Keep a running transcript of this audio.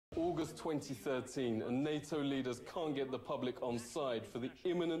August 2013, and NATO leaders can't get the public on side for the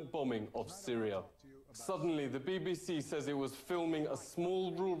imminent bombing of Syria. Suddenly, the BBC says it was filming a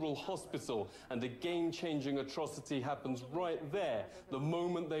small rural hospital, and a game-changing atrocity happens right there, the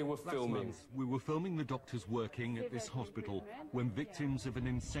moment they were filming. We were filming the doctors working at this hospital when victims of an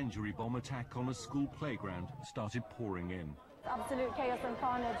incendiary bomb attack on a school playground started pouring in. Absolute chaos and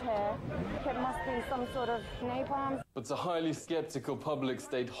carnage here. It must be some sort of napalm. But a highly skeptical public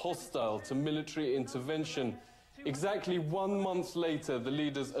stayed hostile to military intervention. Exactly 1 month later, the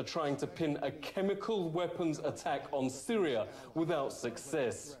leaders are trying to pin a chemical weapons attack on Syria without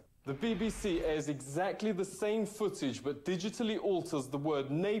success. The BBC airs exactly the same footage but digitally alters the word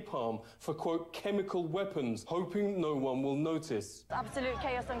napalm for, quote, chemical weapons, hoping no one will notice. Absolute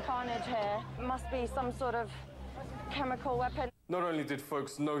chaos and carnage here. It must be some sort of chemical weapon. Not only did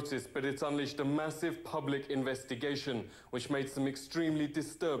folks notice, but it unleashed a massive public investigation, which made some extremely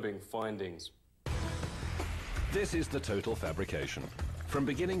disturbing findings. This is the total fabrication, from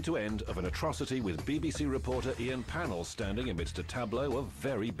beginning to end, of an atrocity with BBC reporter Ian Pannell standing amidst a tableau of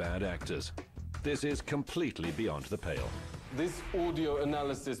very bad actors. This is completely beyond the pale. This audio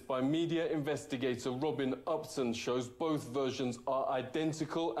analysis by media investigator Robin Upton shows both versions are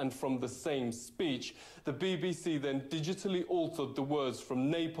identical and from the same speech. The BBC then digitally altered the words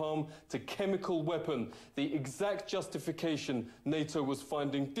from napalm to chemical weapon, the exact justification NATO was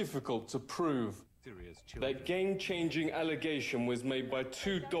finding difficult to prove. That game-changing allegation was made by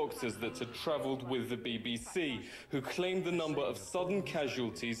 2 doctors that had travelled with the BBC, who claimed the number of sudden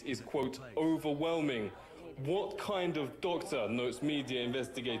casualties is, quote, overwhelming. What kind of doctor, notes media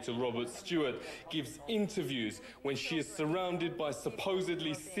investigator Robert Stewart, gives interviews when she is surrounded by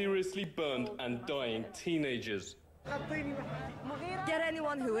supposedly seriously burned and dying teenagers? Get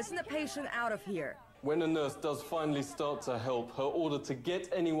anyone who isn't a patient out of here. When a nurse does finally start to help, her order to get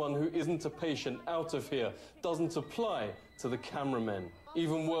anyone who isn't a patient out of here doesn't apply to the cameramen.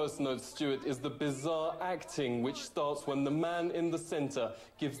 Even worse, notes Stewart, is the bizarre acting which starts when the man in the centre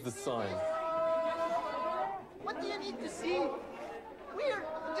gives the sign. What do you need to see? We're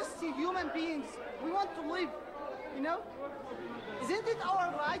just human beings. We want to live, you know? Isn't it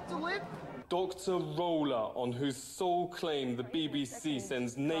our right to live? Dr. Roller, on whose sole claim the BBC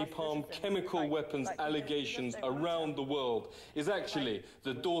sends napalm chemical weapons allegations around the world, is actually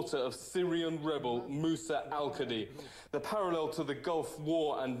the daughter of Syrian rebel Musa al-Qadi. The parallel to the Gulf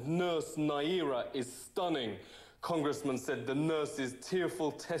War and nurse Naira is stunning. Congressman said the nurse's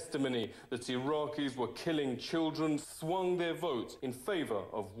tearful testimony that Iraqis were killing children swung their vote in favour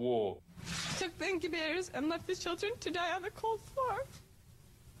of war. Took the incubators and left the children to die on the cold floor.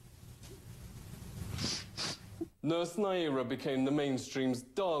 Nurse Naira became the mainstream's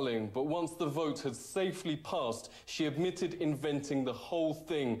darling, but once the vote had safely passed, she admitted inventing the whole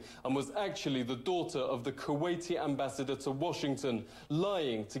thing and was actually the daughter of the Kuwaiti ambassador to Washington,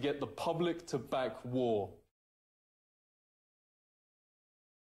 lying to get the public to back war.